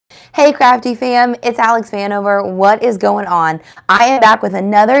Hey Crafty fam, it's Alex Vanover. What is going on? I am back with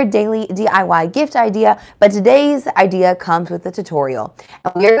another daily DIY gift idea, but today's idea comes with a tutorial.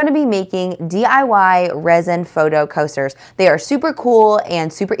 And we are going to be making DIY resin photo coasters. They are super cool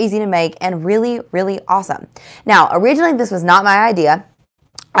and super easy to make and really, really awesome. Now, originally this was not my idea.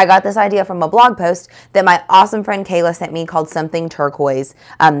 I got this idea from a blog post that my awesome friend Kayla sent me called Something Turquoise.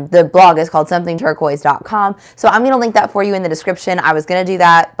 The blog is called somethingturquoise.com. So I'm going to link that for you in the description. I was going to do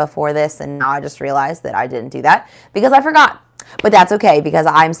that before this, and now I just realized that I didn't do that because I forgot. But that's okay because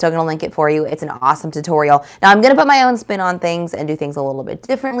I'm still going to link it for you. It's an awesome tutorial. Now I'm going to put my own spin on things and do things a little bit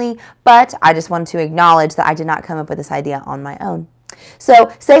differently, but I just wanted to acknowledge that I did not come up with this idea on my own.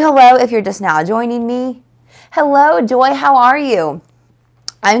 So say hello if you're just now joining me. Hello, Joy. How are you?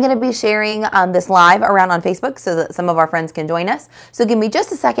 I'm going to be sharing this live around on Facebook so that some of our friends can join us. So give me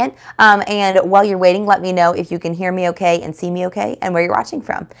just a second, and while you're waiting, let me know if you can hear me okay and see me okay and where you're watching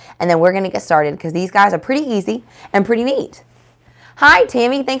from. And then we're going to get started because these guys are pretty easy and pretty neat. Hi,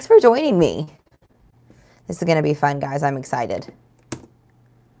 Tammy. Thanks for joining me. This is going to be fun, guys. I'm excited.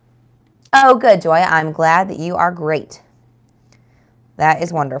 Oh, good, Joy. I'm glad that you are great. That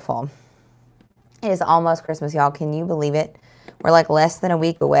is wonderful. It is almost Christmas, y'all. Can you believe it? We're like less than a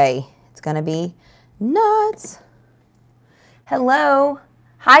week away. It's going to be nuts. Hello.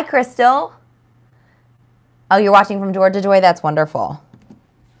 Hi, Crystal. Oh, you're watching from Georgia, Joy? That's wonderful.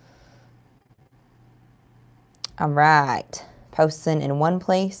 All right. Posting in one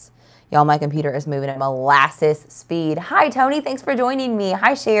place. Y'all, my computer is moving at molasses speed. Hi, Tony. Thanks for joining me.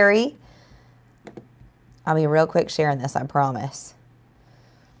 Hi, Sherry. I'll be real quick sharing this, I promise.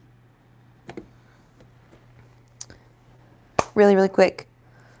 Really, really quick.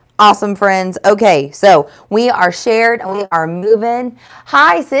 Awesome, friends. Okay, so we are shared and we are moving.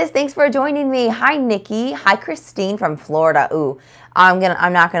 Hi, sis. Thanks for joining me. Hi, Nikki. Hi, Christine from Florida. Ooh, I'm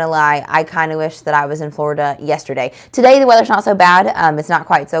not gonna lie. I kind of wish that I was in Florida yesterday. Today the weather's not so bad. It's not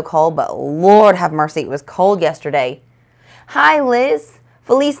quite so cold, but Lord have mercy, it was cold yesterday. Hi, Liz.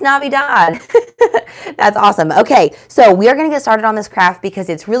 Feliz Navidad. That's awesome. Okay, so we are going to get started on this craft because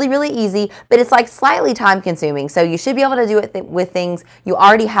it's really, really easy, but it's like slightly time consuming. So you should be able to do it with things you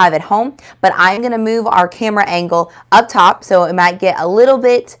already have at home, but I'm going to move our camera angle up top so it might get a little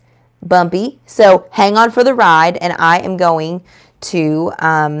bit bumpy. So hang on for the ride, and I am going to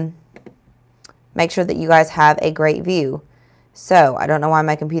make sure that you guys have a great view. So I don't know why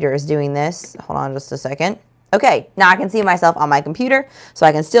my computer is doing this. Hold on just a second. Okay, now I can see myself on my computer, so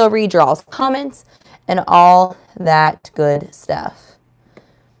I can still read your all's comments and all that good stuff.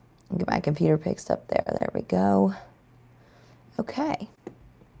 Get my computer fixed up there. There we go. Okay.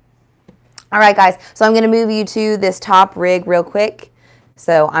 All right, guys, so I'm going to move you to this top rig real quick.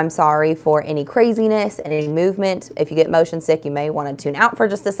 So I'm sorry for any craziness and any movement. If you get motion sick, you may want to tune out for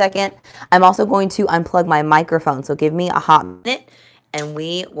just a second. I'm also going to unplug my microphone, so give me a hot minute and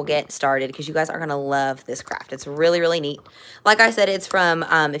we will get started because you guys are going to love this craft. It's really, really neat. Like I said, it's from,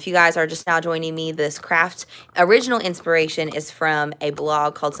 if you guys are just now joining me, this craft original inspiration is from a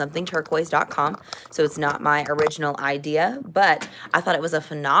blog called somethingturquoise.com. So it's not my original idea, but I thought it was a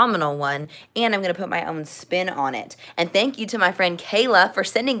phenomenal one, and I'm going to put my own spin on it. And thank you to my friend Kayla for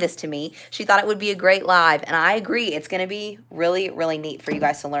sending this to me. She thought it would be a great live, and I agree. It's going to be really, really neat for you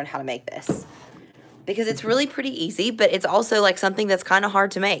guys to learn how to make this, because it's really pretty easy, but it's also like something that's kind of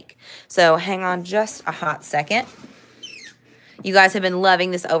hard to make. So hang on just a hot second. You guys have been loving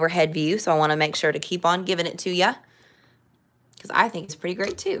this overhead view, so I want to make sure to keep on giving it to you because I think it's pretty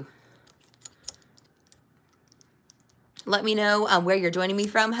great too. Let me know where you're joining me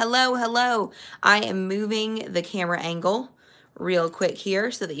from. Hello, hello. I am moving the camera angle real quick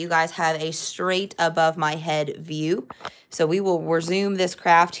here so that you guys have a straight above my head view. So we will resume this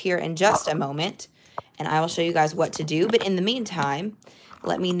craft here in just a moment, and I will show you guys what to do. But in the meantime,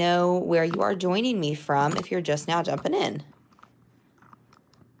 let me know where you are joining me from if you're just now jumping in.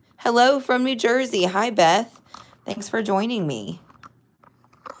 Hello from New Jersey. Hi, Beth. Thanks for joining me.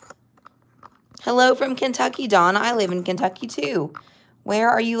 Hello from Kentucky, Donna. I live in Kentucky, too. Where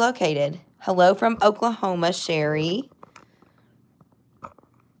are you located? Hello from Oklahoma, Sherry.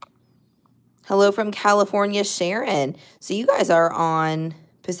 Hello from California, Sharon. So you guys are on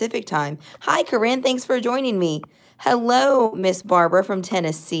Pacific time. Hi, Corinne. Thanks for joining me. Hello, Miss Barbara from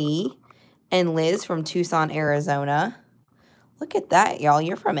Tennessee and Liz from Tucson, Arizona. Look at that, y'all.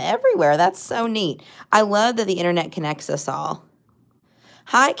 You're from everywhere. That's so neat. I love that the internet connects us all.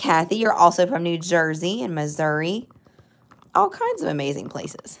 Hi, Kathy. You're also from New Jersey and Missouri. All kinds of amazing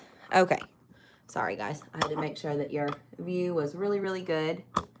places. Okay. Sorry, guys. I had to make sure that your view was really, really good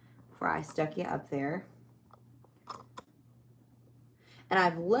before I stuck you up there. And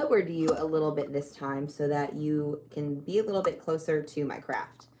I've lowered you a little bit this time so that you can be a little bit closer to my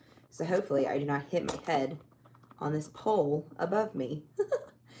craft. So hopefully I do not hit my head on this pole above me.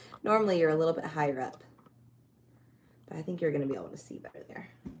 Normally you're a little bit higher up, but I think you're going to be able to see better there.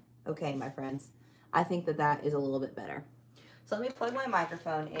 Okay, my friends, I think that that is a little bit better. So let me plug my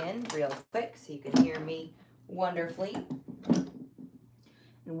microphone in real quick so you can hear me wonderfully. And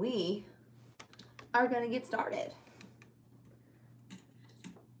we are going to get started.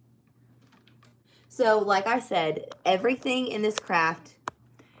 So like I said, everything in this craft,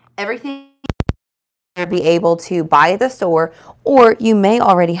 everything you'll be able to buy at the store, or you may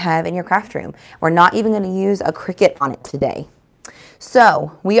already have in your craft room. We're not even going to use a Cricut on it today.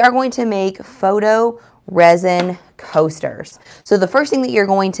 So we are going to make photo resin coasters. So the first thing that you're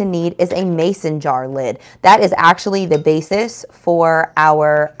going to need is a mason jar lid. That is actually the basis for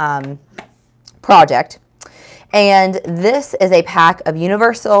our project. And this is a pack of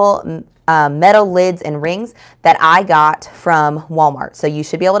universal metal lids and rings that I got from Walmart. So you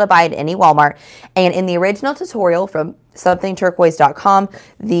should be able to buy it at any Walmart. And in the original tutorial from somethingturquoise.com,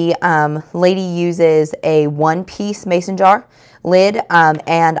 the lady uses a one-piece mason jar lid,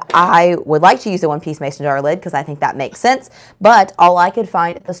 and I would like to use a one-piece mason jar lid because I think that makes sense, but all I could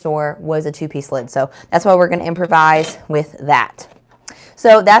find at the store was a two-piece lid. So that's why we're going to improvise with that.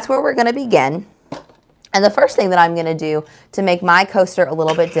 So that's where we're going to begin. And the first thing that I'm going to do to make my coaster a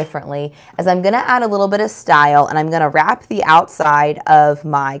little bit differently is I'm going to add a little bit of style, and I'm going to wrap the outside of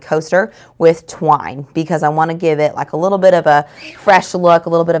my coaster with twine because I want to give it like a little bit of a fresh look, a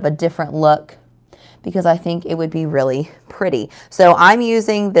little bit of a different look, because I think it would be really pretty. So I'm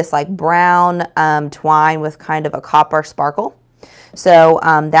using this like brown twine with kind of a copper sparkle. So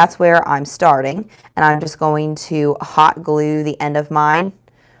that's where I'm starting, and I'm just going to hot glue the end of mine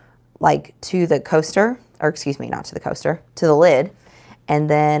like to the coaster, or excuse me, not to the coaster, to the lid, and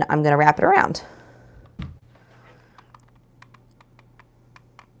then I'm going to wrap it around.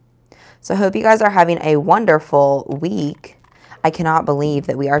 So I hope you guys are having a wonderful week. I cannot believe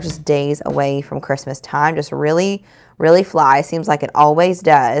that we are just days away from Christmas. Time just really, really flies. Seems like it always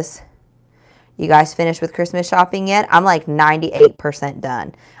does. You guys finished with Christmas shopping yet? I'm like 98%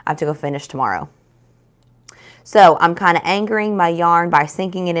 done. I have to go finish tomorrow. So I'm kind of anchoring my yarn by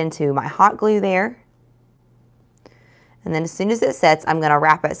sinking it into my hot glue there. And then as soon as it sets, I'm going to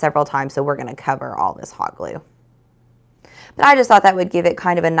wrap it several times, so we're going to cover all this hot glue. But I just thought that would give it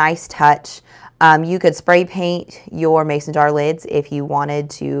kind of a nice touch. You could spray paint your mason jar lids if you wanted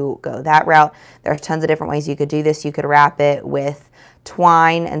to go that route. There are tons of different ways you could do this. You could wrap it with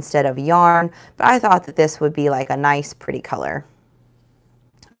twine instead of yarn, but I thought that this would be like a nice pretty color.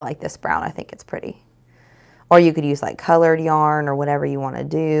 I like this brown. I think it's pretty. Or you could use like colored yarn or whatever you want to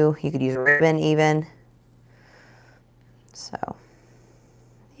do. You could use ribbon even. So,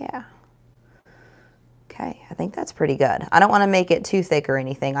 yeah. Okay, I think that's pretty good. I don't want to make it too thick or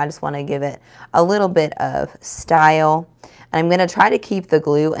anything. I just want to give it a little bit of style. And I'm going to try to keep the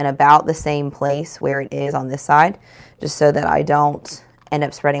glue in about the same place where it is on this side, just so that I don't end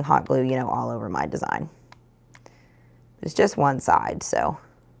up spreading hot glue, you know, all over my design. It's just one side, so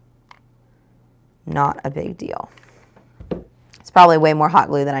not a big deal. It's probably way more hot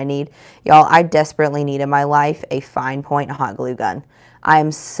glue than I need. Y'all, I desperately need in my life a fine point hot glue gun. I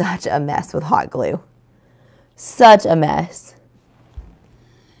am such a mess with hot glue. Such a mess.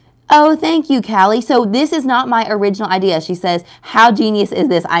 Oh, thank you, Callie. So this is not my original idea. She says, how genius is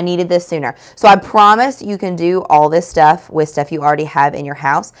this? I needed this sooner. So I promise you can do all this stuff with stuff you already have in your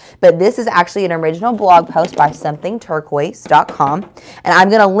house. But this is actually an original blog post by somethingturquoise.com. And I'm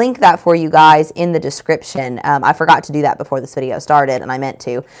going to link that for you guys in the description. I forgot to do that before this video started, and I meant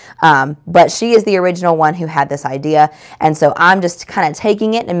to. But she is the original one who had this idea. And so I'm just kind of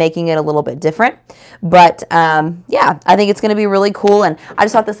taking it and making it a little bit different. But yeah, I think it's going to be really cool. And I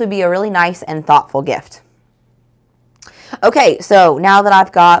just thought this would be a really nice and thoughtful gift. Okay, so now that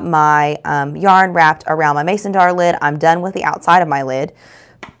I've got my yarn wrapped around my mason jar lid, I'm done with the outside of my lid.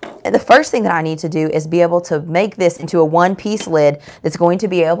 And the first thing that I need to do is be able to make this into a one-piece lid that's going to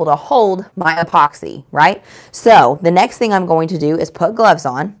be able to hold my epoxy, right? So the next thing I'm going to do is put gloves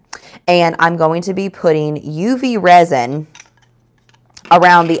on, and I'm going to be putting UV resin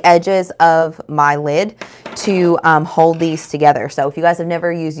around the edges of my lid to hold these together. So if you guys have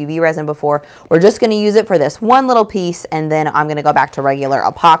never used UV resin before, we're just going to use it for this one little piece, and then I'm going to go back to regular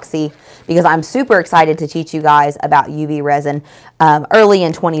epoxy because I'm super excited to teach you guys about UV resin early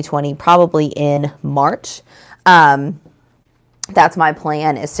in 2020, probably in March. That's my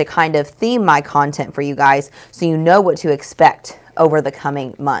plan, is to kind of theme my content for you guys so you know what to expect over the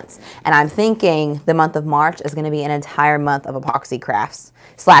coming months. And I'm thinking the month of March is going to be an entire month of epoxy crafts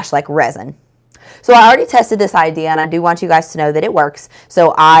 / like resin. So I already tested this idea, and I do want you guys to know that it works.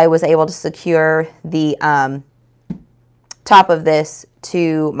 So I was able to secure the top of this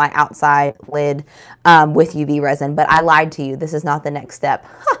to my outside lid with UV resin, but I lied to you. This is not the next step.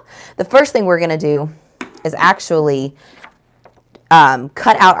 The first thing we're going to do is actually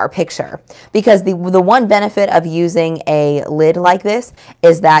cut out our picture, because the one benefit of using a lid like this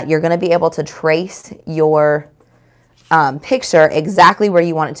is that you're going to be able to trace your picture exactly where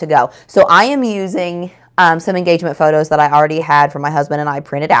you want it to go. So I am using some engagement photos that I already had from my husband and I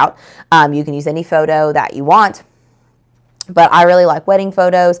printed out. You can use any photo that you want, but I really like wedding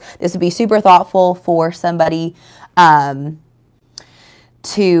photos. This would be super thoughtful for somebody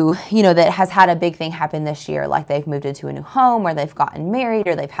to, you know, that has had a big thing happen this year, like they've moved into a new home, or they've gotten married,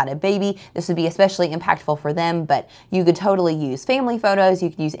 or they've had a baby. This would be especially impactful for them, but you could totally use family photos. You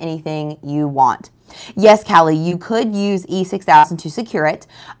could use anything you want. Yes, Callie, you could use E6000 to secure it,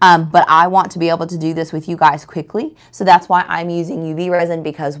 but I want to be able to do this with you guys quickly. So that's why I'm using UV resin,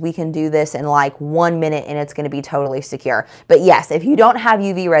 because we can do this in like 1 minute and it's going to be totally secure. But yes, if you don't have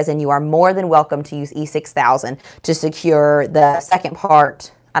UV resin, you are more than welcome to use E6000 to secure the second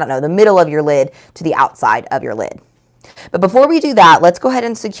part, I don't know, the middle of your lid to the outside of your lid. But before we do that, let's go ahead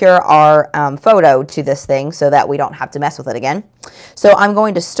and secure our photo to this thing so that we don't have to mess with it again. So I'm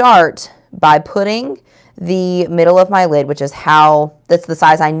going to start by putting the middle of my lid, which is that's the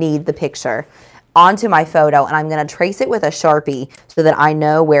size I need the picture, onto my photo, and I'm going to trace it with a Sharpie so that I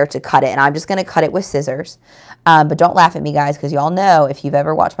know where to cut it. And I'm just going to cut it with scissors. But don't laugh at me, guys, because y'all know, if you've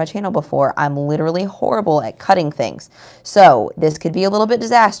ever watched my channel before, I'm literally horrible at cutting things. So this could be a little bit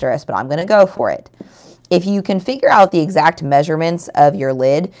disastrous, but I'm going to go for it. If you can figure out the exact measurements of your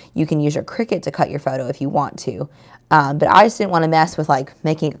lid, you can use your Cricut to cut your photo if you want to. But I just didn't want to mess with like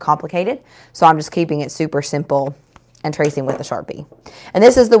making it complicated, so I'm just keeping it super simple and tracing with a Sharpie. And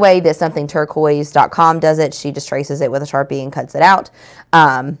this is the way that somethingturquoise.com does it. She just traces it with a Sharpie and cuts it out.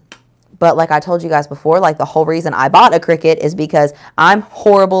 But like I told you guys before, like the whole reason I bought a Cricut is because I'm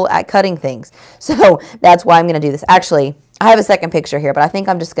horrible at cutting things. So that's why I'm going to do this. Actually, I have a second picture here, but I think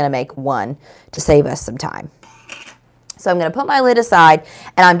I'm just going to make one to save us some time. So I'm going to put my lid aside,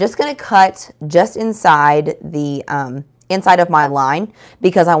 and I'm just going to cut just inside the inside of my line,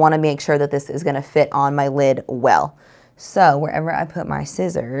 because I want to make sure that this is going to fit on my lid well. So wherever I put my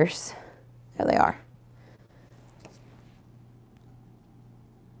scissors, there they are.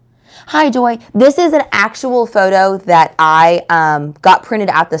 Hi, Joy. This is an actual photo that I got printed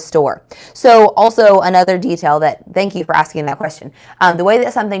at the store. So also another detail that, thank you for asking that question. The way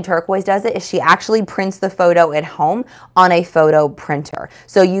that Something Turquoise does it is she actually prints the photo at home on a photo printer.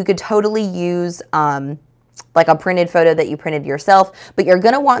 So you could totally use like a printed photo that you printed yourself, but you're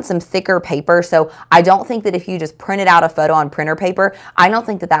going to want some thicker paper. So I don't think that if you just printed out a photo on printer paper, I don't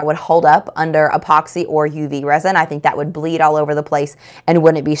think that that would hold up under epoxy or UV resin. I think that would bleed all over the place and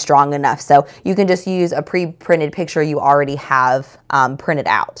wouldn't be strong enough. So you can just use a pre-printed picture you already have printed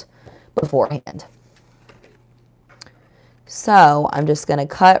out beforehand. So I'm just going to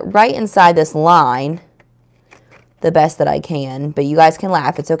cut right inside this line the best that I can, but you guys can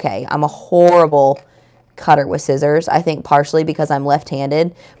laugh. It's okay. I'm a horrible cutter with scissors. I think partially because I'm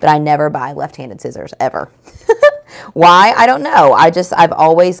left-handed, but I never buy left-handed scissors ever. Why? I don't know. I've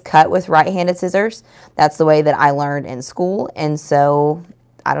always cut with right-handed scissors. That's the way that I learned in school, and so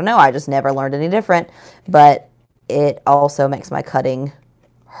I don't know. I just never learned any different, but it also makes my cutting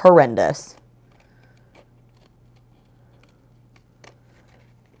horrendous.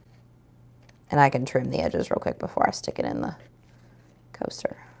 And I can trim the edges real quick before I stick it in the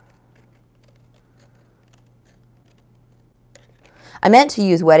coaster. I meant to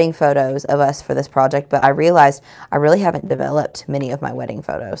use wedding photos of us for this project, but I realized I really haven't developed many of my wedding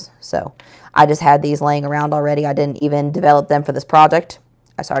photos. So I just had these laying around already. I didn't even develop them for this project.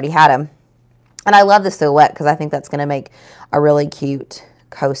 I just already had them. And I love the silhouette because I think that's going to make a really cute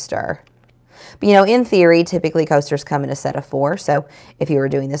coaster. But, you know, in theory, typically coasters come in a set of 4. So if you were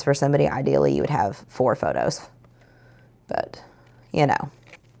doing this for somebody, ideally you would have 4 photos. But, you know,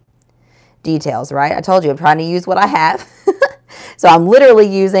 details, right? I told you I'm trying to use what I have. So I'm literally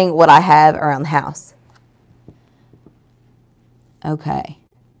using what I have around the house. Okay.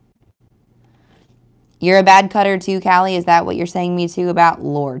 You're a bad cutter too, Callie? Is that what you're saying me too about?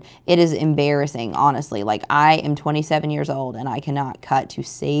 Lord, it is embarrassing, honestly. Like, I am 27 years old and I cannot cut to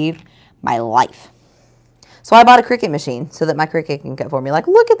save my life. So I bought a Cricut machine so that my Cricut can cut for me. Like,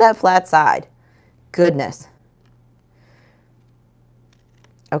 look at that flat side. Goodness.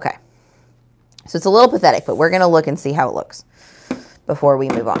 Okay. So it's a little pathetic, but we're going to look and see how it looks. before we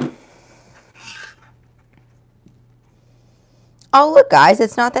move on. Oh, look, guys,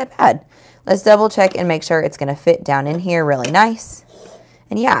 it's not that bad. Let's double check and make sure it's going to fit down in here really nice.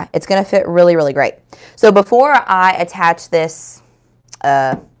 And yeah, it's going to fit really, really great. So before I attach this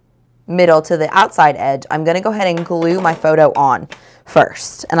middle to the outside edge, I'm going to go ahead and glue my photo on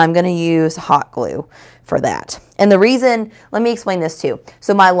first. And I'm going to use hot glue for that. And the reason, let me explain this too.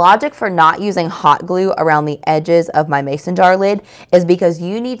 So my logic for not using hot glue around the edges of my mason jar lid is because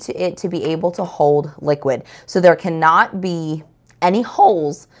you need it to be able to hold liquid. So there cannot be any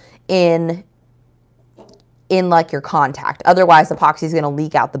holes in like your contact. Otherwise, epoxy is going to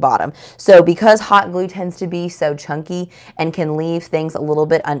leak out the bottom. So because hot glue tends to be so chunky and can leave things a little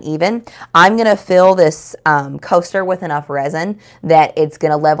bit uneven, I'm going to fill this coaster with enough resin that it's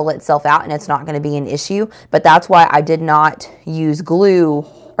going to level itself out and it's not going to be an issue. But that's why I did not use glue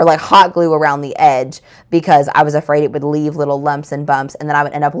or like hot glue around the edge, because I was afraid it would leave little lumps and bumps and then I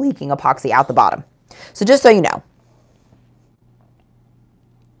would end up leaking epoxy out the bottom. So just so you know.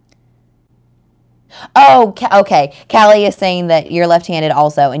 Oh, okay. Callie is saying that you're left-handed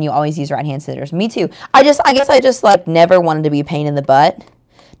also, and you always use right-hand scissors. Me too. I guess I just like never wanted to be a pain in the butt.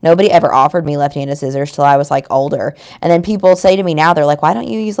 Nobody ever offered me left-handed scissors till I was like older. And then people say to me now, they're like, why don't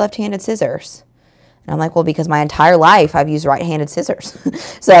you use left-handed scissors? And I'm like, well, because my entire life I've used right-handed scissors.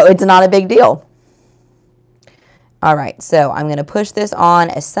 So it's not a big deal. All right, so I'm going to push this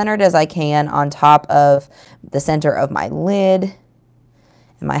on as centered as I can on top of the center of my lid.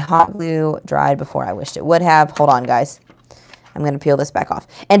 And my hot glue dried before I wished it would have. Hold on, guys. I'm going to peel this back off.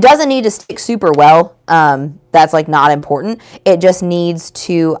 And it doesn't need to stick super well. That's like not important. It just needs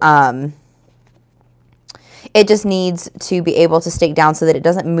to be able to stick down so that it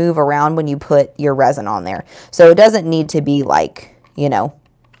doesn't move around when you put your resin on there. So it doesn't need to be like, you know,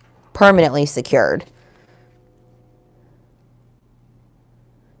 permanently secured.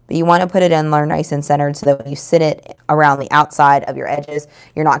 But you want to put it in there nice and centered so that when you sit it around the outside of your edges,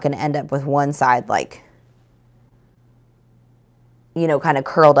 you're not going to end up with one side like, you know, kind of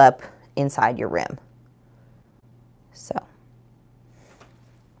curled up inside your rim. So,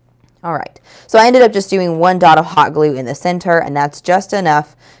 all right. So I ended up just doing one dot of hot glue in the center, and that's just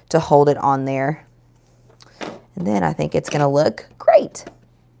enough to hold it on there. And then I think it's going to look great.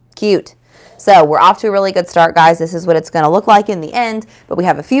 Cute. So we're off to a really good start, guys. This is what it's going to look like in the end, but we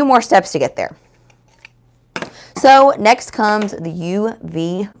have a few more steps to get there. So next comes the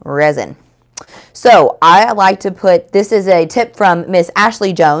UV resin. So I like to put, this is a tip from Miss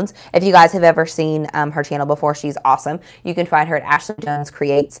Ashley Jones. If you guys have ever seen her channel before, she's awesome. You can find her at Ashley Jones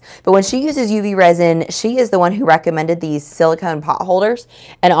Creates. But when she uses UV resin, she is the one who recommended these silicone pot holders.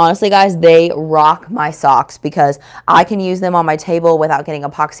 And honestly, guys, they rock my socks because I can use them on my table without getting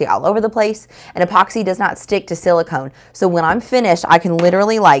epoxy all over the place. And epoxy does not stick to silicone. So when I'm finished, I can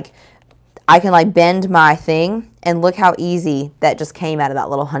literally bend my thing, and look how easy that just came out of that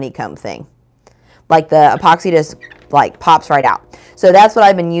little honeycomb thing. Like the epoxy just like pops right out. So that's what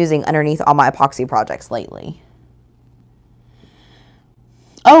I've been using underneath all my epoxy projects lately.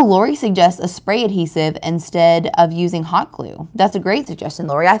 Oh, Lori suggests a spray adhesive instead of using hot glue. That's a great suggestion,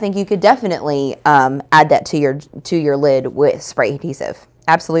 Lori. I think you could definitely add that to your lid with spray adhesive.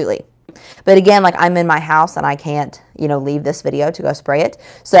 Absolutely. But again, like I'm in my house and I can't, you know, leave this video to go spray it.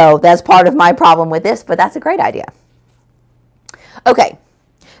 So that's part of my problem with this, but that's a great idea. Okay.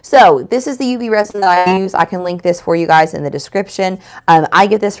 So this is the UV resin that I use. I can link this for you guys in the description. I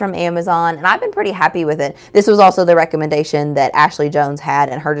get this from Amazon, and I've been pretty happy with it. This was also the recommendation that Ashley Jones had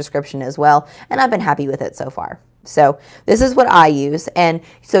in her description as well, and I've been happy with it so far. So this is what I use. And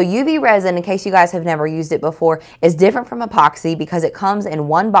so UV resin, in case you guys have never used it before, is different from epoxy because it comes in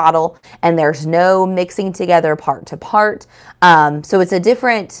one bottle and there's no mixing together part to part. So it's a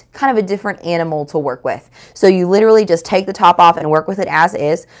different, kind of a different animal to work with. So you literally just take the top off and work with it as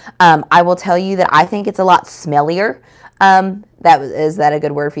is. I will tell you that I think it's a lot smellier. Is that a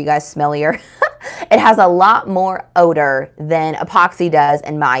good word for you guys? Smellier. It has a lot more odor than epoxy does,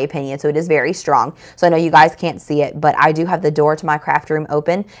 in my opinion, so it is very strong. So I know you guys can't see it, but I do have the door to my craft room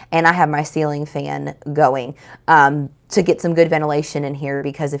open, and I have my ceiling fan going to get some good ventilation in here,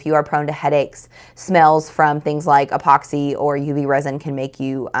 because if you are prone to headaches, smells from things like epoxy or UV resin can make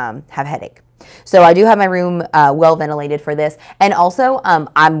you have a headache. So I do have my room well ventilated for this. And also,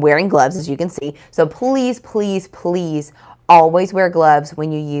 I'm wearing gloves, as you can see. So please, please, please always wear gloves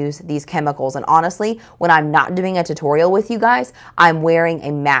when you use these chemicals. And honestly, when I'm not doing a tutorial with you guys, I'm wearing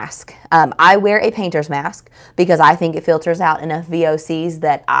a mask. I wear a painter's mask because I think it filters out enough VOCs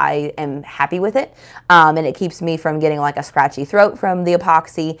that I am happy with it. And it keeps me from getting like a scratchy throat from the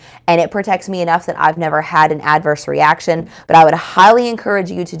epoxy, and it protects me enough that I've never had an adverse reaction. But I would highly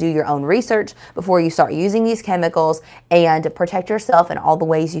encourage you to do your own research before you start using these chemicals and protect yourself in all the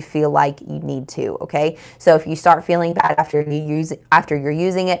ways you feel like you need to, okay? So if you start feeling bad after you're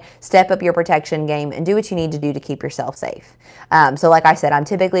using it, step up your protection game and do what you need to do to keep yourself safe. So like I said, I'm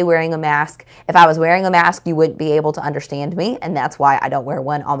typically wearing a mask. If I was wearing a mask, you wouldn't be able to understand me, and that's why I don't wear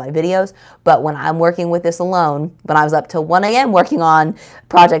one on my videos. But when I'm working with this alone, when I was up till 1 a.m. working on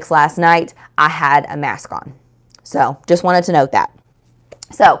projects last night, I had a mask on. So just wanted to note that.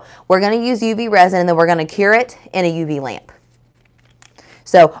 So we're going to use UV resin, and then we're going to cure it in a UV lamp.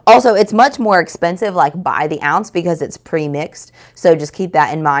 So also, it's much more expensive, like by the ounce, because it's pre-mixed. So just keep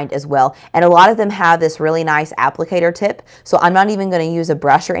that in mind as well. And a lot of them have this really nice applicator tip. So I'm not even going to use a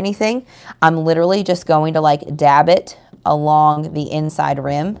brush or anything. I'm literally just going to like dab it along the inside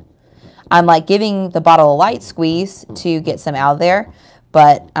rim. I'm like giving the bottle a light squeeze to get some out there,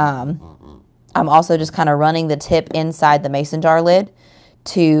 but I'm also just kind of running the tip inside the mason jar lid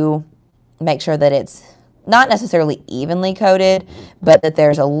to make sure that it's not necessarily evenly coated, but that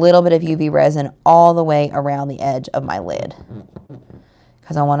there's a little bit of UV resin all the way around the edge of my lid.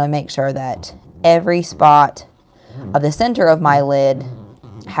 Because I want to make sure that every spot of the center of my lid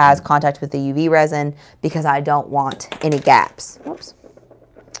has contact with the UV resin, because I don't want any gaps. Oops.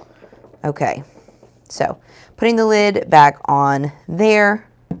 Okay, so putting the lid back on there.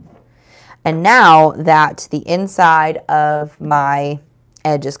 And now that the inside of my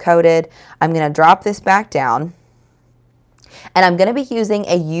edge is coated, I'm going to drop this back down, and I'm going to be using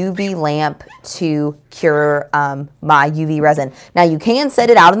a UV lamp to cure my UV resin. Now you can set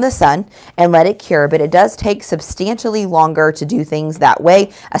it out in the sun and let it cure, but it does take substantially longer to do things that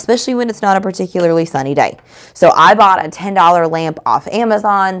way, especially when it's not a particularly sunny day. So I bought a $10 lamp off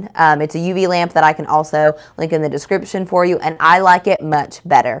Amazon. It's a UV lamp that I can also link in the description for you, and I like it much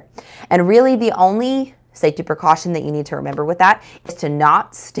better. And really the only safety precaution that you need to remember with that is to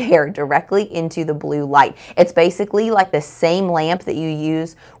not stare directly into the blue light. It's basically like the same lamp that you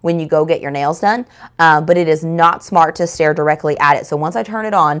use when you go get your nails done, but it is not smart to stare directly at it. So once I turn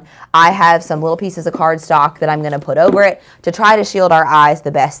it on, I have some little pieces of cardstock that I'm going to put over it to try to shield our eyes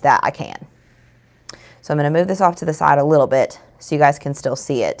the best that I can. So I'm going to move this off to the side a little bit so you guys can still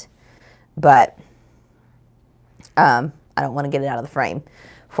see it, but I don't want to get it out of the frame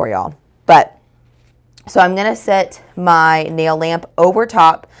for y'all. But so I'm going to set my nail lamp over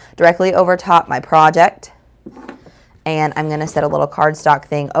top, directly over top my project. And I'm going to set a little cardstock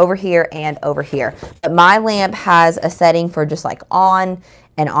thing over here and over here. But my lamp has a setting for just like on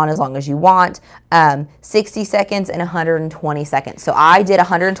and on as long as you want, 60 seconds and 120 seconds. So I did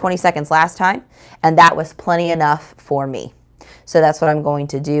 120 seconds last time, and that was plenty enough for me. So that's what I'm going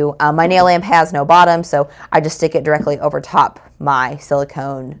to do. My nail lamp has no bottom, so I just stick it directly over top my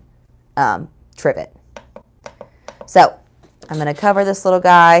silicone trivet. So I'm going to cover this little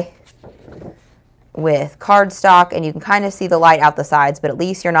guy with cardstock, and you can kind of see the light out the sides, but at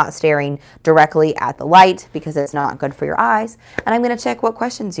least you're not staring directly at the light because it's not good for your eyes. And I'm going to check what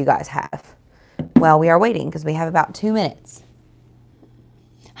questions you guys have while we are waiting, because we have about 2 minutes.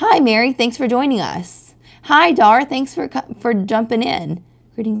 Hi, Mary. Thanks for joining us. Hi, Dar. Thanks for jumping in.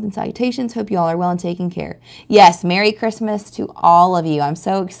 Greetings and salutations. Hope you all are well and taking care. Yes, Merry Christmas to all of you. I'm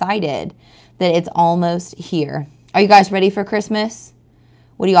so excited that it's almost here. Are you guys ready for Christmas?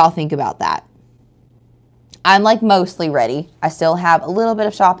 What do you all think about that? I'm like mostly ready. I still have a little bit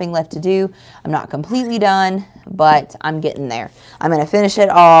of shopping left to do. I'm not completely done, but I'm getting there. I'm going to finish it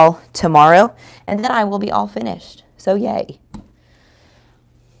all tomorrow, and then I will be all finished. So yay.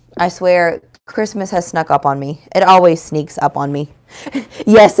 I swear Christmas has snuck up on me. It always sneaks up on me.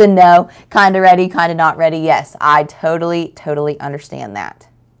 Yes and no. Kind of ready, kind of not ready. Yes, I totally understand that.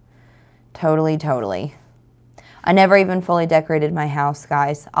 Totally. I never even fully decorated my house,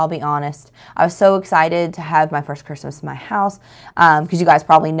 guys. I'll be honest. I was so excited to have my first Christmas in my house because you guys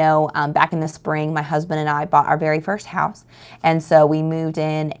probably know back in the spring, my husband and I bought our very first house. And so we moved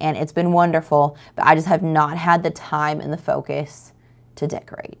in, and it's been wonderful, but I just have not had the time and the focus to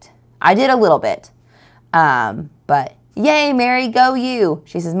decorate. I did a little bit, but yay, Mary, go you.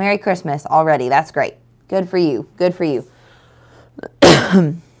 She says, Merry Christmas already. That's great. Good for you. Good for you.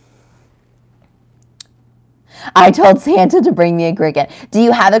 I told Santa to bring me a Cricut. Do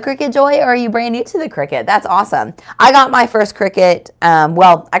you have a Cricut, Joy, or are you brand new to the Cricut? That's awesome. I got my first Cricut,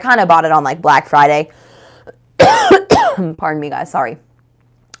 well, I kind of bought it on like Black Friday. Pardon me, guys. Sorry.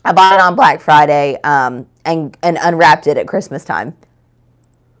 I bought it on Black Friday and unwrapped it at Christmas time.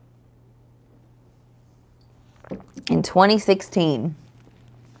 In 2016.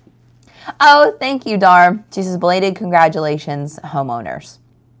 Oh, thank you, Dar. She says, belated congratulations, homeowners.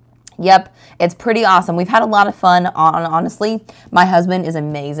 Yep, it's pretty awesome. We've had a lot of fun, honestly. My husband is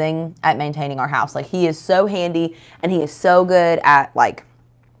amazing at maintaining our house. Like, he is so handy, and he is so good at, like,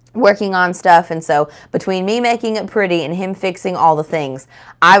 working on stuff. And so between me making it pretty and him fixing all the things,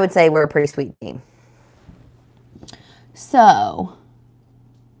 I would say we're a pretty sweet team. So,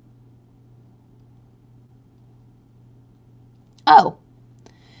 oh,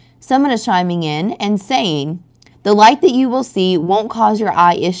 someone is chiming in and saying, the light that you will see won't cause your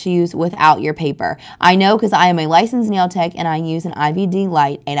eye issues without your paper. I know because I am a licensed nail tech and I use an IVD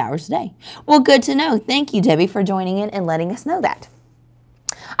light 8 hours a day. Well, good to know. Thank you, Debbie, for joining in and letting us know that.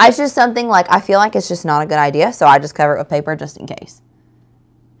 It's just something like I feel like it's just not a good idea, so I just cover it with paper just in case.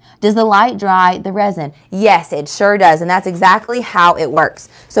 Does the light dry the resin? Yes, it sure does, and that's exactly how it works.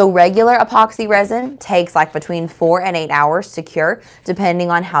 So regular epoxy resin takes like between 4 and 8 hours to cure,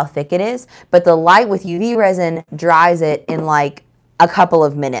 depending on how thick it is, but the light with UV resin dries it in like a couple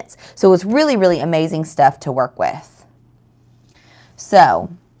of minutes. So it's really, really amazing stuff to work with.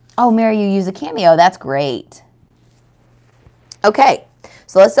 So, oh, Mary, you use a Cameo. That's great. Okay.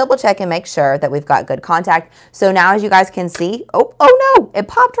 So let's double check and make sure that we've got good contact. So now as you guys can see, oh no, it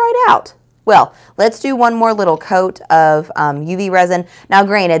popped right out. Well, let's do one more little coat of UV resin. Now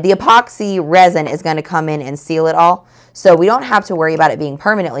granted, the epoxy resin is going to come in and seal it all. So we don't have to worry about it being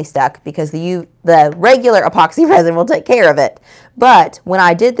permanently stuck because the regular epoxy resin will take care of it. But when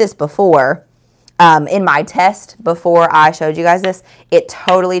I did this before, in my test before I showed you guys this, it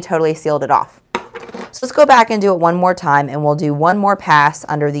totally sealed it off. So let's go back and do it one more time, and we'll do one more pass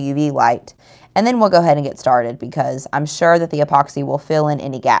under the UV light, and then we'll go ahead and get started because I'm sure that the epoxy will fill in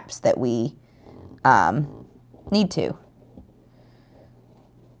any gaps that we need to.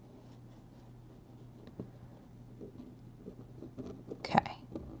 Okay.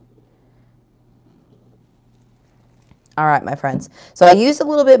 All right, my friends. So I used a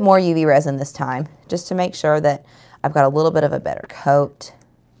little bit more UV resin this time just to make sure that I've got a little bit of a better coat.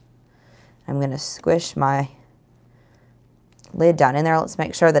 I'm going to squish my lid down in there. Let's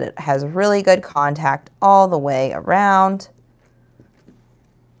make sure that it has really good contact all the way around.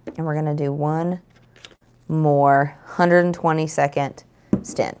 And we're going to do one more 120-second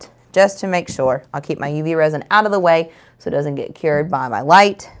stint just to make sure. I'll keep my UV resin out of the way so it doesn't get cured by my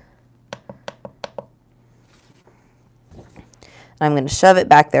light. And I'm going to shove it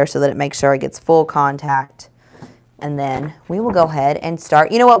back there so that it makes sure it gets full contact. And then we will go ahead and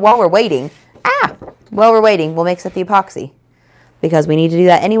start. You know what? While we're waiting, we'll mix up the epoxy because we need to do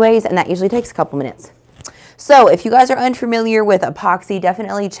that anyways, and that usually takes a couple minutes. So if you guys are unfamiliar with epoxy,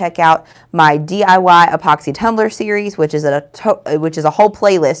 definitely check out my DIY epoxy tumbler series, which is a whole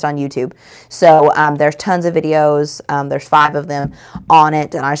playlist on YouTube. So there's tons of videos. There's 5 of them on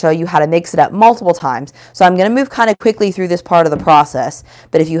it, and I show you how to mix it up multiple times. So I'm going to move kind of quickly through this part of the process,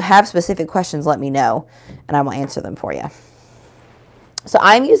 but if you have specific questions, let me know, and I will answer them for you. So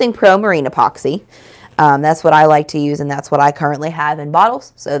I'm using Pro Marine epoxy. That's what I like to use, and that's what I currently have in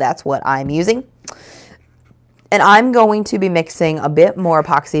bottles, so that's what I'm using. And I'm going to be mixing a bit more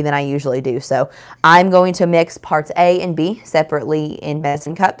epoxy than I usually do. So I'm going to mix parts A and B separately in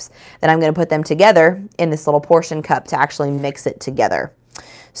medicine cups. Then I'm going to put them together in this little portion cup to actually mix it together.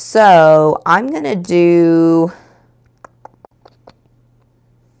 So I'm going to do,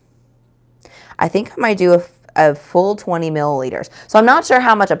 I think I might do a full 20 milliliters. So I'm not sure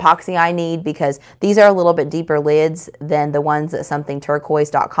how much epoxy I need because these are a little bit deeper lids than the ones that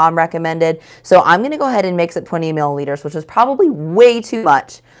somethingturquoise.com recommended. So I'm going to go ahead and mix it 20 milliliters, which is probably way too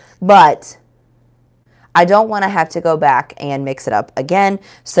much, but I don't want to have to go back and mix it up again.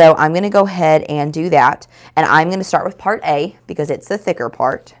 So I'm going to go ahead and do that. And I'm going to start with part A because it's the thicker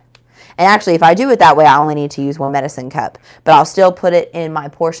part. And actually, if I do it that way, I only need to use 1 medicine cup. But I'll still put it in my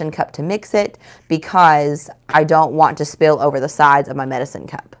portion cup to mix it because I don't want to spill over the sides of my medicine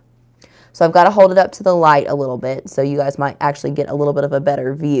cup. So I've got to hold it up to the light a little bit so you guys might actually get a little bit of a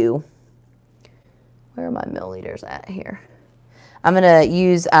better view. Where are my milliliters at here? I'm going to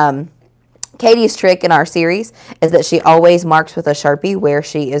use Katie's trick in our series is that she always marks with a Sharpie where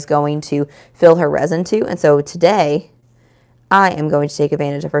she is going to fill her resin to. And so today, I am going to take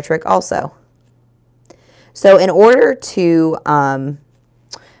advantage of her trick also. So in order to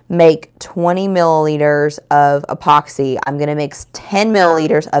make 20 milliliters of epoxy, I'm going to mix 10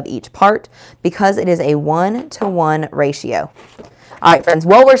 milliliters of each part because it is a 1-to-1 ratio. All right, friends,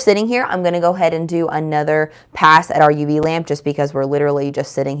 while we're sitting here, I'm going to go ahead and do another pass at our UV lamp just because we're literally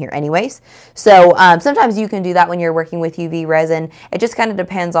just sitting here anyways. So sometimes you can do that when you're working with UV resin. It just kind of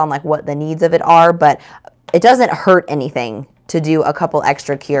depends on like what the needs of it are, but it doesn't hurt anything to do a couple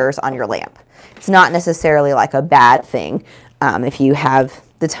extra cures on your lamp. It's not necessarily like a bad thing if you have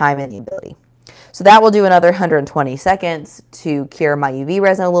the time and the ability. So that will do another 120 seconds to cure my UV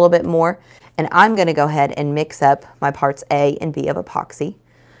resin a little bit more. And I'm going to go ahead and mix up my parts A and B of epoxy.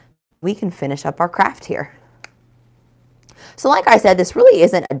 We can finish up our craft here. So like I said, this really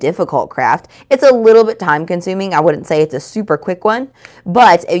isn't a difficult craft. It's a little bit time consuming. I wouldn't say it's a super quick one,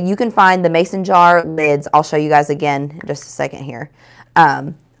 but you can find the mason jar lids. I'll show you guys again in just a second here.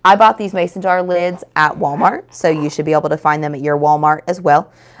 I bought these mason jar lids at Walmart, so you should be able to find them at your Walmart as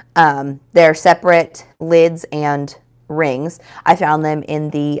well. They're separate lids and rings. I found them in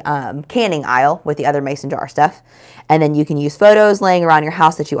the canning aisle with the other mason jar stuff. And then you can use photos laying around your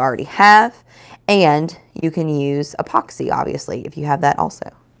house that you already have. And you can use epoxy, obviously, if you have that also.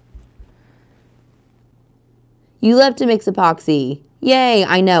 You love to mix epoxy. Yay,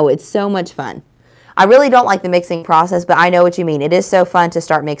 I know, it's so much fun. I really don't like the mixing process, but I know what you mean. It is so fun to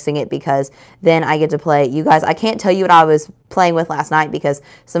start mixing it because then I get to play. You guys, I can't tell you what I was playing with last night because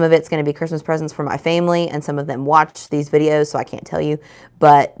some of it's going to be Christmas presents for my family and some of them watch these videos, so I can't tell you.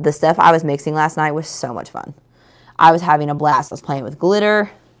 But the stuff I was mixing last night was so much fun. I was having a blast. I was playing with glitter.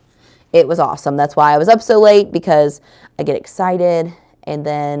 It was awesome. That's why I was up so late, because I get excited and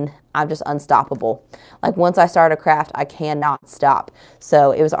then I'm just unstoppable. Like once I start a craft, I cannot stop.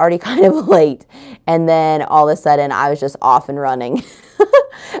 So it was already kind of late. And then all of a sudden I was just off and running.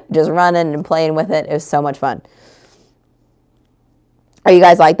 Just running and playing with it. It was so much fun. Are you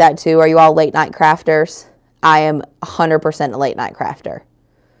guys like that too? Are you all late night crafters? I am 100% a late night crafter.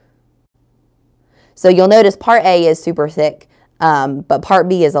 So you'll notice part A is super thick, but part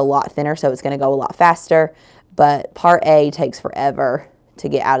B is a lot thinner, so it's going to go a lot faster. But part A takes forever to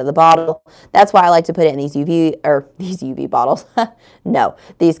get out of the bottle. That's why I like to put it in these UV bottles. No,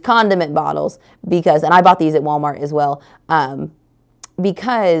 these condiment bottles, because, and I bought these at Walmart as well,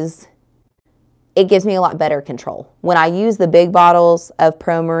 because it gives me a lot better control. When I use the big bottles of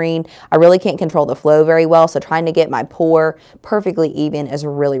Pro Marine, I really can't control the flow very well, so trying to get my pour perfectly even is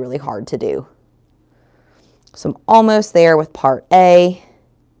really, really hard to do. So I'm almost there with part A.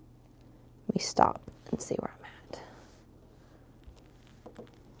 Let me stop and see where I'm at.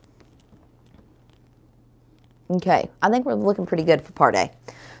 Okay, I think we're looking pretty good for part A.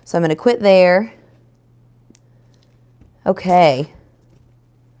 So I'm going to quit there. Okay.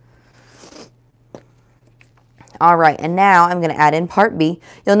 All right, and now I'm going to add in part B.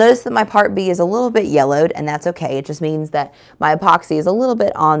 You'll notice that my part B is a little bit yellowed, and that's okay. It just means that my epoxy is a little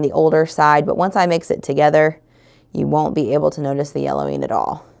bit on the older side, but once I mix it together, you won't be able to notice the yellowing at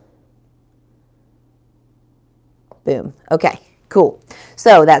all. Boom. Okay, cool.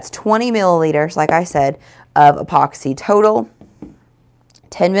 So that's 20 milliliters, like I said, of epoxy total.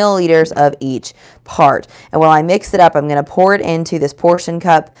 10 milliliters of each part. And while I mix it up, I'm going to pour it into this portion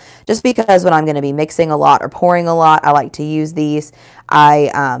cup, just because when I'm going to be mixing a lot or pouring a lot, I like to use these.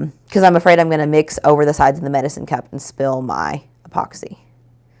 Because I'm afraid I'm going to mix over the sides of the medicine cup and spill my epoxy,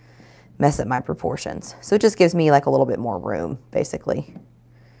 mess up my proportions. So it just gives me like a little bit more room, basically.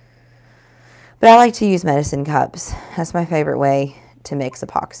 But I like to use medicine cups. That's my favorite way to mix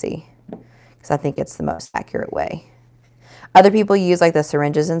epoxy, because I think it's the most accurate way. Other people use like the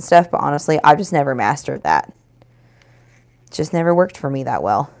syringes and stuff, but honestly, I've just never mastered that. It just never worked for me that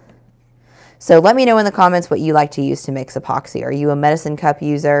well. So let me know in the comments what you like to use to mix epoxy. Are you a medicine cup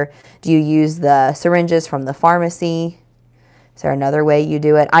user? Do you use the syringes from the pharmacy? Is there another way you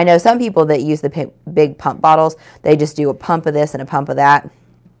do it? I know some people that use the big pump bottles. They just do a pump of this and a pump of that.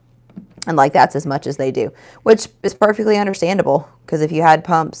 And like that's as much as they do, which is perfectly understandable, because if you had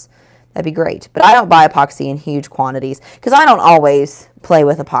pumps, that'd be great. But I don't buy epoxy in huge quantities because I don't always play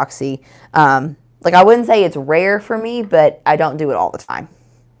with epoxy. Like I wouldn't say it's rare for me, but I don't do it all the time.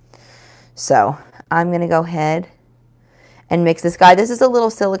 So I'm going to go ahead and mix this guy. This is a little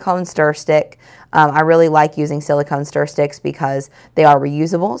silicone stir stick. I really like using silicone stir sticks because they are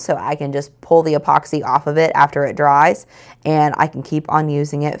reusable, so I can just pull the epoxy off of it after it dries, and I can keep on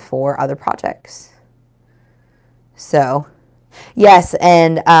using it for other projects. So yes,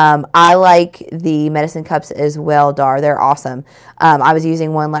 and I like the medicine cups as well, Dar. They're awesome. I was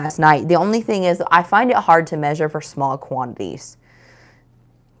using one last night. The only thing is I find it hard to measure for small quantities.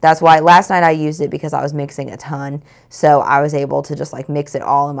 That's why last night I used it because I was mixing a ton. So I was able to just like mix it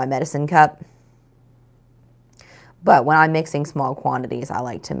all in my medicine cup. But when I'm mixing small quantities, I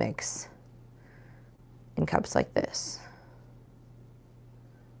like to mix in cups like this.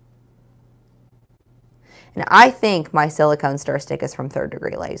 And I think my silicone stir stick is from 3rd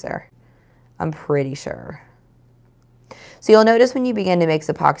Degree Laser. I'm pretty sure. So you'll notice when you begin to mix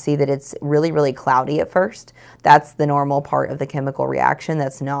epoxy that it's really, really cloudy at first. That's the normal part of the chemical reaction.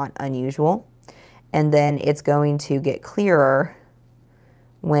 That's not unusual. And then it's going to get clearer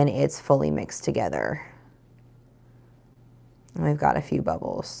when it's fully mixed together. And we've got a few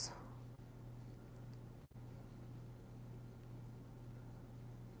bubbles.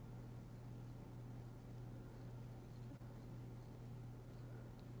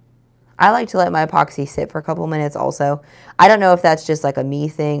 I like to let my epoxy sit for a couple minutes also. I don't know if that's just like a me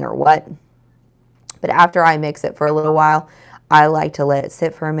thing or what, but after I mix it for a little while, I like to let it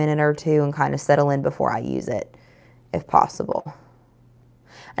sit for a minute or two and kind of settle in before I use it, if possible.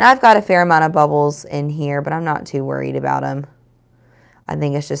 And I've got a fair amount of bubbles in here, but I'm not too worried about them. I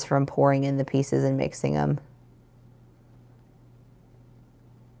think it's just from pouring in the pieces and mixing them.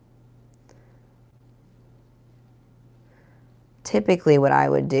 Typically what I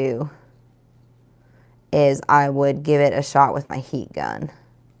would do is I would give it a shot with my heat gun.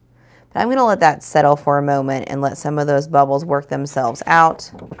 But I'm going to let that settle for a moment and let some of those bubbles work themselves out.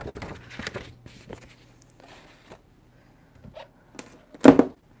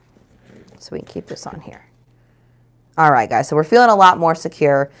 So we can keep this on here. All right, guys, so we're feeling a lot more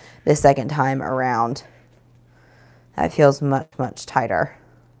secure this second time around. That feels much, much tighter.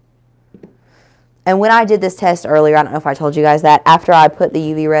 And when I did this test earlier, I don't know if I told you guys that, after I put the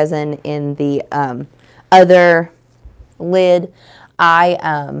UV resin in the other lid,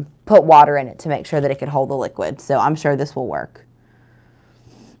 I put water in it to make sure that it could hold the liquid. So I'm sure this will work.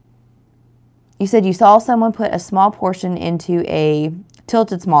 You said you saw someone put a small portion into a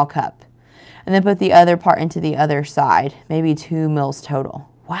tilted small cup and then put the other part into the other side, maybe 2 mils total.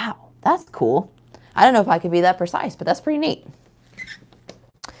 Wow, that's cool. I don't know if I could be that precise, but that's pretty neat.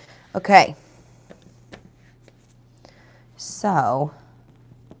 Okay. So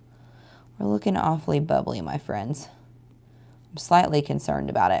we're looking awfully bubbly, my friends. I'm slightly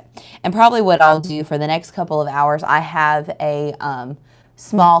concerned about it. And probably what I'll do for the next couple of hours, I have a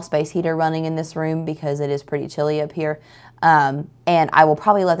small space heater running in this room because it is pretty chilly up here. And I will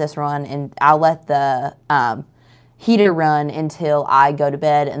probably let this run, and I'll let the heater run until I go to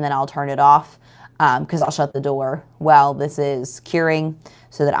bed, and then I'll turn it off because I'll shut the door while this is curing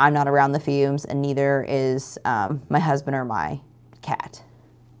so that I'm not around the fumes, and neither is my husband or my cat.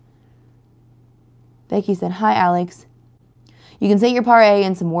 Becky said, hi, Alex. You can set your Par A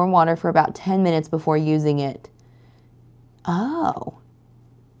in some warm water for about 10 minutes before using it. Oh.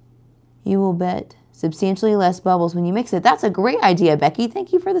 You will bet substantially less bubbles when you mix it. That's a great idea, Becky.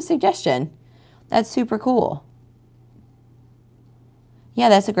 Thank you for the suggestion. That's super cool. Yeah,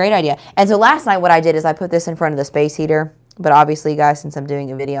 that's a great idea. And so last night what I did is I put this in front of the space heater. But obviously, guys, since I'm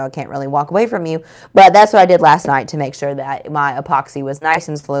doing a video, I can't really walk away from you. But that's what I did last night to make sure that my epoxy was nice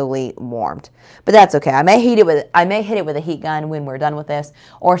and slowly warmed. But that's okay. I may hit it with a heat gun when we're done with this,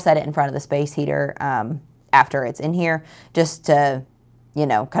 or set it in front of the space heater after it's in here, just to, you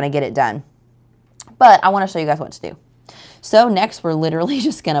know, kind of get it done. But I want to show you guys what to do. So next, we're literally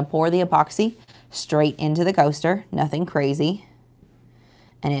just going to pour the epoxy straight into the coaster. Nothing crazy.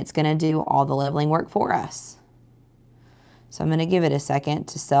 And it's going to do all the leveling work for us. So I'm going to give it a second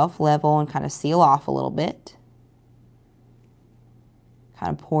to self-level and kind of seal off a little bit.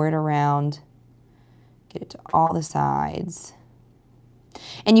 Kind of pour it around. Get it to all the sides.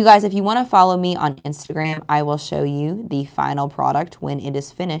 And you guys, if you want to follow me on Instagram, I will show you the final product when it is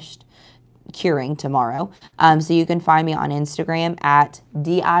finished curing tomorrow. So you can find me on Instagram at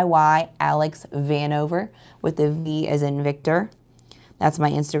DIY Alex Vanover with the V as in Victor. That's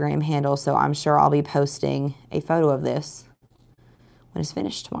my Instagram handle, so I'm sure I'll be posting a photo of this when it's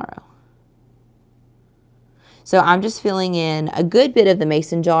finished tomorrow. So I'm just filling in a good bit of the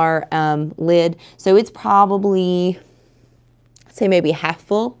mason jar lid. So it's probably, I'd say maybe half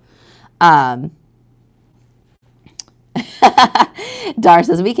full. Dar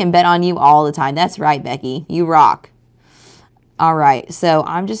says, we can bet on you all the time. That's right, Becky. You rock. All right, so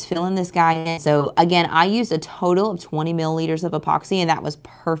I'm just filling this guy in. So again, I used a total of 20 milliliters of epoxy, and that was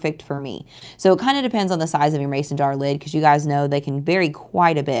perfect for me. So it kind of depends on the size of your mason jar lid, because you guys know they can vary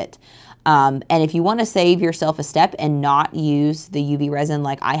quite a bit. And if you want to save yourself a step and not use the UV resin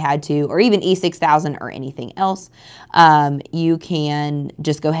like I had to, or even E6000 or anything else, you can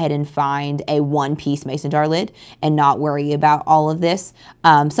just go ahead and find a one-piece mason jar lid and not worry about all of this.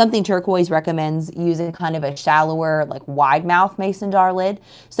 Something Turquoise recommends using kind of a shallower, like wide mouth mason jar lid.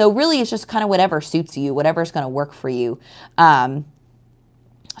 So really it's just kind of whatever suits you, whatever's going to work for you.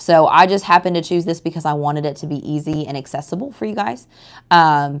 So I just happened to choose this because I wanted it to be easy and accessible for you guys.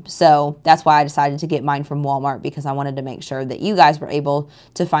 So that's why I decided to get mine from Walmart, because I wanted to make sure that you guys were able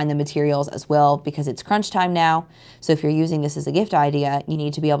to find the materials as well, because it's crunch time now. So if you're using this as a gift idea, you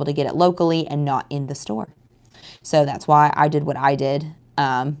need to be able to get it locally and not in the store. So that's why I did what I did.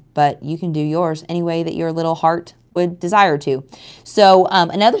 But you can do yours any way that your little heart would desire to. So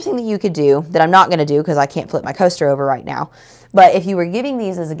another thing that you could do that I'm not going to do because I can't flip my coaster over right now, but if you were giving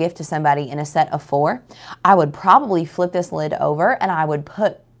these as a gift to somebody in a set of 4, I would probably flip this lid over and I would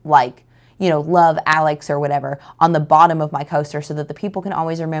put, like, you know, love Alex or whatever on the bottom of my coaster so that the people can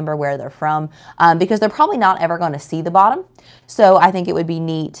always remember where they're from, because they're probably not ever going to see the bottom. So I think it would be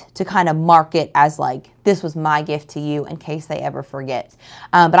neat to kind of mark it as like, this was my gift to you, in case they ever forget.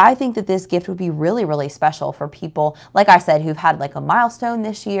 But I think that this gift would be really, really special for people, like I said, who've had like a milestone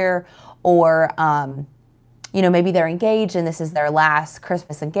this year, or you know, maybe they're engaged and this is their last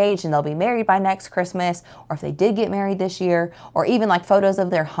Christmas engaged and they'll be married by next Christmas, or if they did get married this year, or even like photos of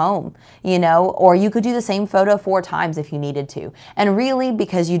their home, you know, or you could do the same photo 4 times if you needed to. And really,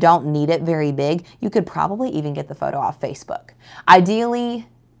 because you don't need it very big, you could probably even get the photo off Facebook. Ideally,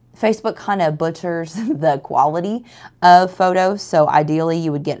 Facebook kind of butchers the quality of photos, so ideally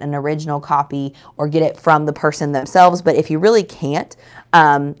you would get an original copy or get it from the person themselves. But if you really can't,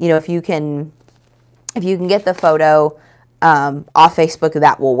 you know, if you can get the photo off Facebook,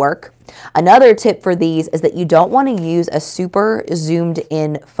 that will work. Another tip for these is that you don't want to use a super zoomed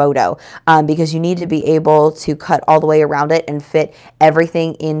in photo, because you need to be able to cut all the way around it and fit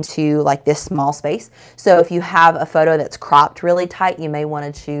everything into like this small space. So if you have a photo that's cropped really tight, you may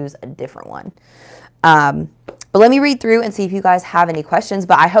want to choose a different one. But let me read through and see if you guys have any questions.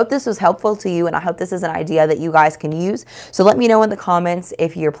 But I hope this was helpful to you, and I hope this is an idea that you guys can use. So let me know in the comments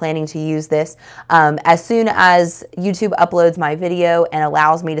if you're planning to use this. As soon as YouTube uploads my video and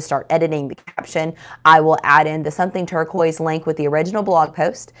allows me to start editing the caption, I will add in the Something Turquoise link with the original blog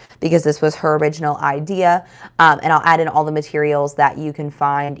post, because this was her original idea. And I'll add in all the materials that you can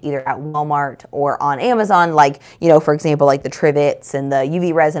find either at Walmart or on Amazon. Like, you know, for example, like the trivets and the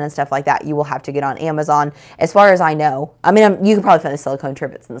UV resin and stuff like that, you will have to get on Amazon. As far as I know, I mean, you can probably find the silicone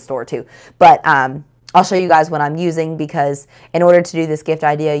trivets in the store too, but I'll show you guys what I'm using, because in order to do this gift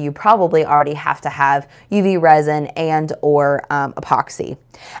idea, you probably already have to have UV resin and or epoxy.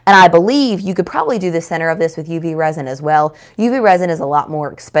 And I believe you could probably do the center of this with UV resin as well. UV resin is a lot more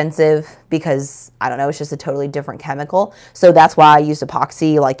expensive because, I don't know, it's just a totally different chemical. So that's why I used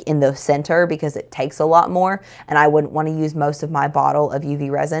epoxy like in the center, because it takes a lot more, and I wouldn't want to use most of my bottle of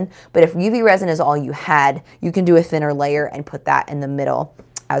UV resin. But if UV resin is all you had, you can do a thinner layer and put that in the middle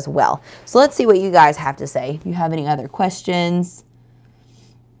as well. So let's see what you guys have to say. If you have any other questions.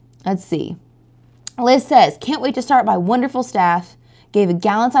 Let's see. Liz says, can't wait to start my wonderful staff. Gave a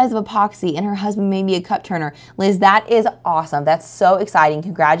gallon size of epoxy and her husband made me a cup turner. Liz, that is awesome. That's so exciting.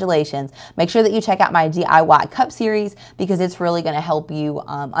 Congratulations. Make sure that you check out my DIY cup series, because it's really going to help you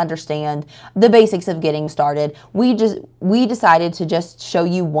understand the basics of getting started. We decided to just show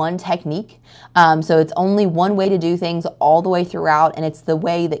you one technique. So it's only one way to do things all the way throughout, and it's the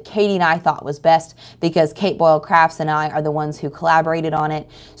way that Katie and I thought was best, because Kate Boyle Crafts and I are the ones who collaborated on it.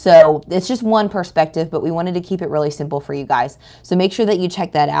 So it's just one perspective, but we wanted to keep it really simple for you guys. So make sure that you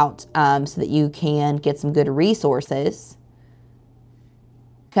check that out so that you can get some good resources.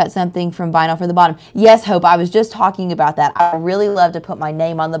 Cut something from vinyl for the bottom. Yes, Hope, I was just talking about that. I would really love to put my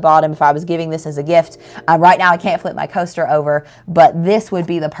name on the bottom if I was giving this as a gift. Right now I can't flip my coaster over, but this would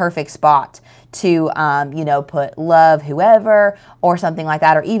be the perfect spot to, you know, put love whoever or something like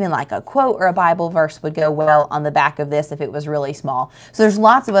that, or even like a quote or a Bible verse would go well on the back of this if it was really small. So there's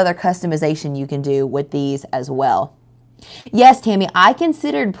lots of other customization you can do with these as well. Yes, Tammy, I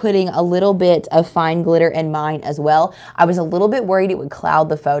considered putting a little bit of fine glitter in mine as well. I was a little bit worried it would cloud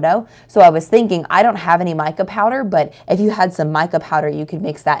the photo. So I was thinking, I don't have any mica powder, but if you had some mica powder, you could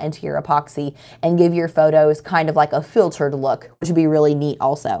mix that into your epoxy and give your photos kind of like a filtered look, which would be really neat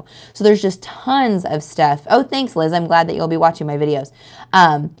also. So there's just tons of stuff. Oh, thanks, Liz. I'm glad that you'll be watching my videos.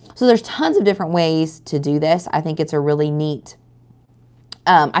 So there's tons of different ways to do this. I think it's a really neat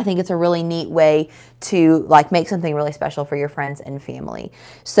way to like make something really special for your friends and family.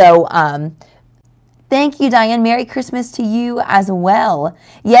 So thank you, Diane. Merry Christmas to you as well.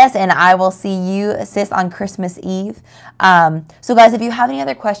 Yes, and I will see you, sis, on Christmas Eve. So guys, if you have any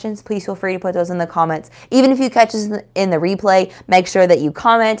other questions, please feel free to put those in the comments. Even if you catch us in the replay, make sure that you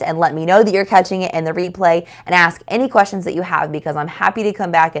comment and let me know that you're catching it in the replay, and ask any questions that you have, because I'm happy to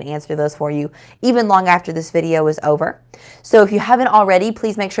come back and answer those for you even long after this video is over. So if you haven't already,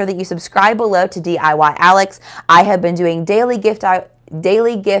 please make sure that you subscribe below to DIY Alex. I have been doing daily gift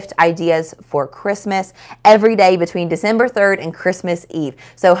daily gift ideas for Christmas every day between December 3rd and Christmas Eve.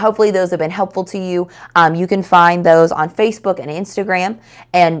 So hopefully those have been helpful to you. You can find those on Facebook and Instagram,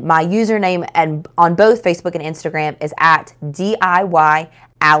 and my username on both Facebook and Instagram is at DIY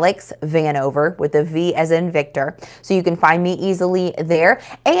Alex Vanover, with a V as in Victor. So you can find me easily there.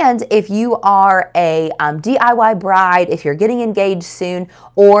 And if you are a DIY bride, if you're getting engaged soon,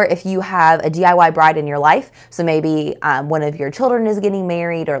 or if you have a DIY bride in your life, so maybe one of your children is getting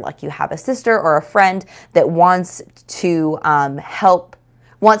married, or like you have a sister or a friend that wants to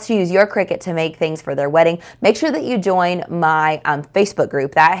wants to use your Cricut to make things for their wedding, make sure that you join my Facebook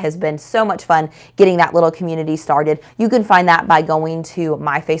group. That has been so much fun getting that little community started. You can find that by going to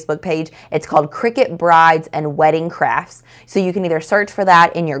my Facebook page. It's called Cricut Brides and Wedding Crafts. So you can either search for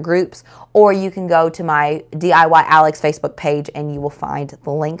that in your groups, or you can go to my DIY Alex Facebook page and you will find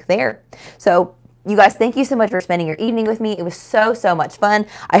the link there. So you guys, thank you so much for spending your evening with me. It was so much fun.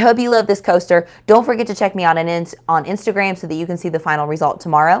 I hope you love this coaster. Don't forget to check me out on Instagram so that you can see the final result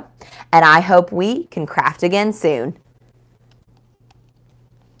tomorrow. And I hope we can craft again soon.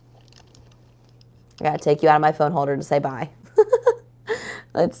 I gotta take you out of my phone holder to say bye.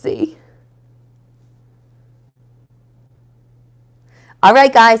 Let's see. All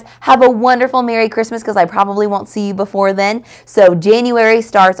right, guys, have a wonderful Merry Christmas, because I probably won't see you before then. So January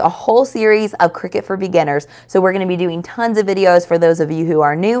starts a whole series of Cricut for beginners. So we're going to be doing tons of videos for those of you who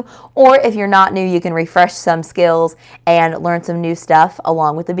are new, or if you're not new, you can refresh some skills and learn some new stuff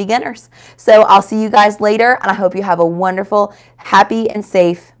along with the beginners. So I'll see you guys later, and I hope you have a wonderful, happy, and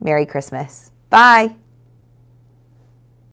safe Merry Christmas. Bye.